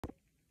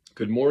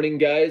Good morning,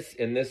 guys.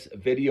 In this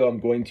video, I'm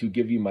going to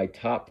give you my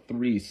top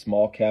 3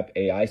 small cap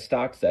AI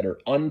stocks that are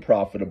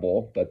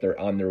unprofitable, but they're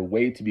on their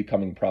way to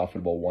becoming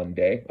profitable one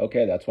day.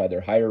 Okay, that's why they're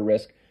higher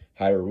risk,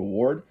 higher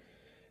reward.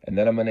 And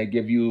then I'm going to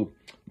give you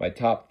my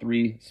top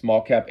 3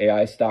 small cap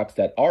AI stocks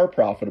that are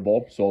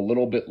profitable, so a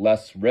little bit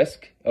less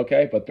risk,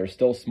 okay, but they're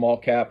still small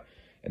cap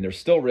and they're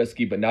still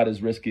risky, but not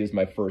as risky as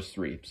my first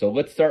 3. So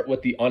let's start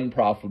with the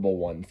unprofitable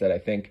ones that I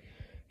think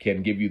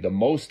can give you the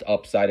most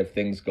upside if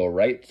things go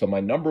right. So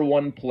my number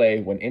 1 play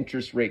when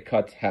interest rate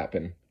cuts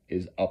happen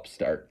is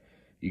Upstart.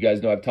 You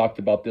guys know I've talked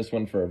about this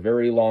one for a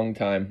very long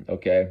time,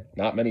 okay?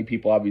 Not many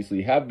people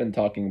obviously have been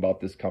talking about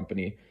this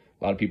company.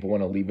 A lot of people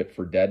want to leave it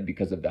for dead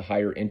because of the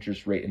higher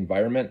interest rate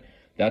environment.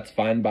 That's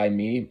fine by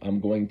me. I'm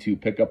going to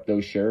pick up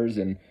those shares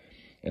and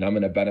I'm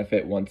going to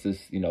benefit once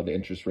this, the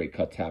interest rate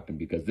cuts happen,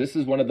 because this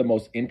is one of the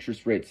most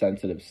interest rate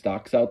sensitive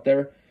stocks out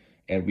there.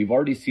 And we've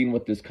already seen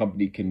what this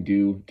company can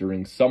do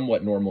during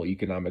somewhat normal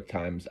economic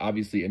times.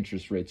 Obviously,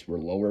 interest rates were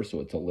lower,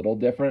 so it's a little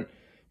different.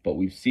 But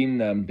we've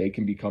seen they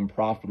can become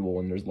profitable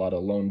when there's a lot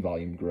of loan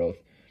volume growth.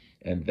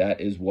 And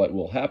that is what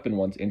will happen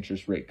once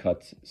interest rate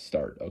cuts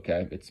start,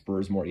 okay? It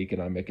spurs more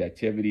economic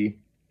activity,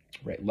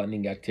 right?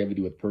 Lending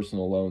activity with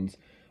personal loans,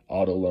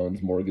 auto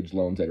loans, mortgage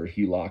loans that are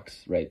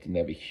HELOCs, right? And they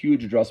have a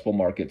huge addressable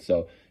market.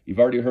 So you've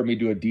already heard me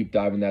do a deep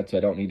dive in that, so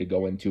I don't need to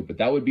go into it. But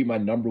that would be my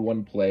number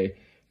 1 play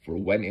for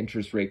when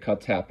interest rate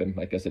cuts happen.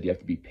 Like I said, you have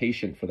to be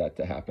patient for that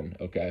to happen,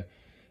 okay?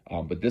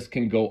 But this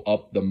can go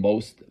up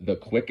the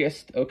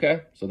quickest,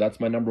 okay? So that's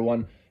my number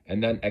 1.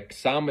 And then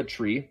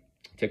Xometry,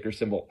 ticker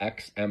symbol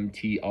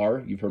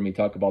XMTR. You've heard me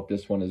talk about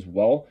this one as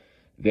well.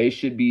 They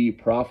should be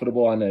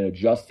profitable on an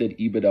adjusted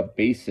EBITDA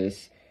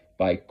basis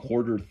by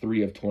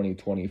Q3 of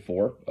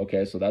 2024,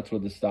 okay? So that's where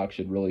the stock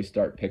should really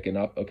start picking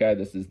up, okay?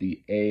 This is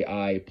the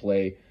AI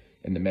play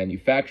in the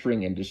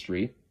manufacturing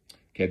industry.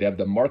 Okay, they have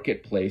the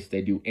marketplace.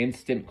 They do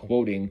instant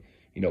quoting,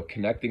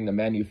 connecting the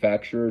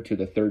manufacturer to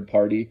the third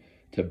party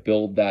to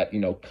build that,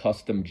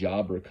 custom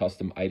job or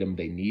custom item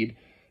they need.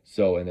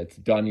 So, and it's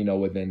done,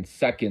 within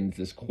seconds,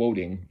 this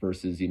quoting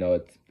versus,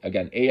 it's,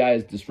 again, AI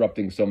is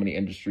disrupting so many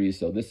industries.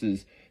 So this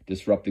is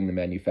disrupting the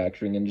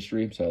manufacturing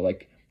industry. So I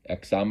like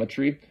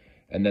Xometry.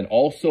 And then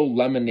also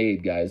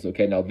Lemonade, guys.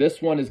 Okay, now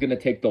this one is going to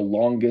take the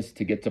longest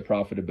to get to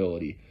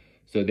profitability.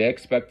 So they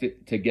expect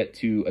it to get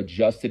to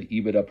adjusted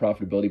EBITDA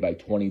profitability by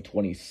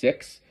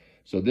 2026.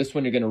 So this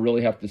one you're going to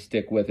really have to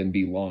stick with and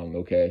be long,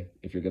 okay,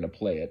 if you're going to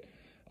play it.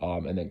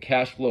 And then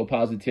cash flow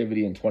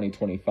positivity in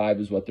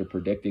 2025 is what they're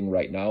predicting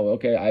right now.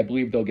 Okay, I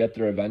believe they'll get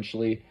there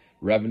eventually.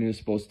 Revenue is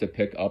supposed to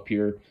pick up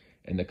here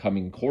in the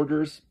coming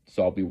quarters.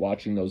 So I'll be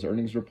watching those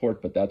earnings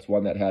report, but that's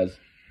one that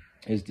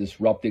is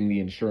disrupting the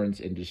insurance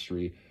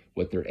industry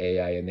with their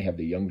AI, and they have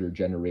the younger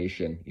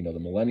generation, the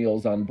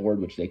millennials on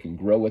board, which they can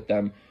grow with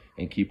them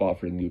and keep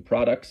offering new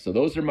products. So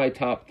those are my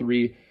top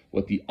 3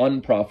 with the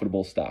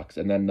unprofitable stocks.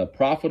 And then the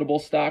profitable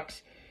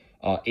stocks,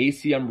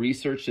 ACM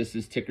Research, this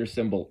is ticker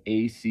symbol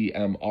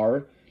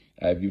ACMR.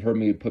 If you've heard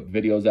me put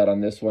videos out on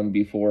this one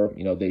before,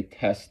 they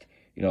test,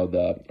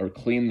 or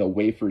clean the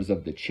wafers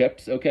of the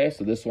chips, okay?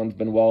 So this one's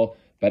been well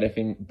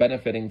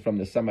benefiting from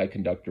the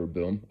semiconductor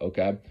boom,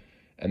 okay?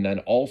 And then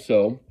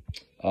also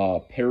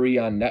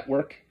Perion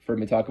Network, you've heard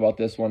me talk about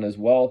this one as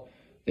well.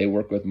 They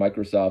work with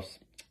Microsoft's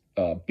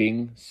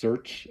Bing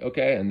search,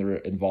 okay, and they're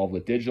involved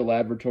with digital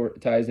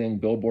advertising,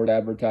 billboard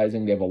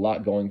advertising. They have a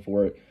lot going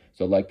for it.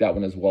 So like that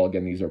one as well.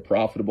 Again, these are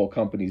profitable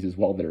companies as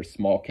well that are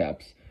small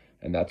caps,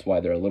 and that's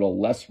why they're a little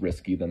less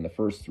risky than the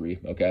first 3,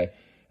 okay?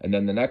 And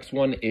then the next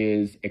one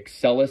is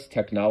Axcelis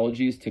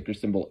Technologies, ticker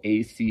symbol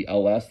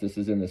ACLS. This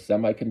is in the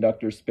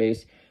semiconductor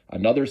space.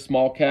 Another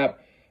small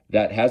cap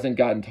that hasn't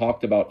gotten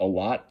talked about a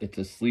lot. It's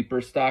a sleeper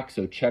stock,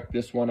 so check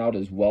this one out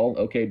as well.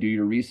 Okay, do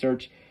your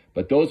research.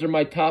 But those are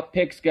my top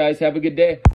picks, guys. Have a good day.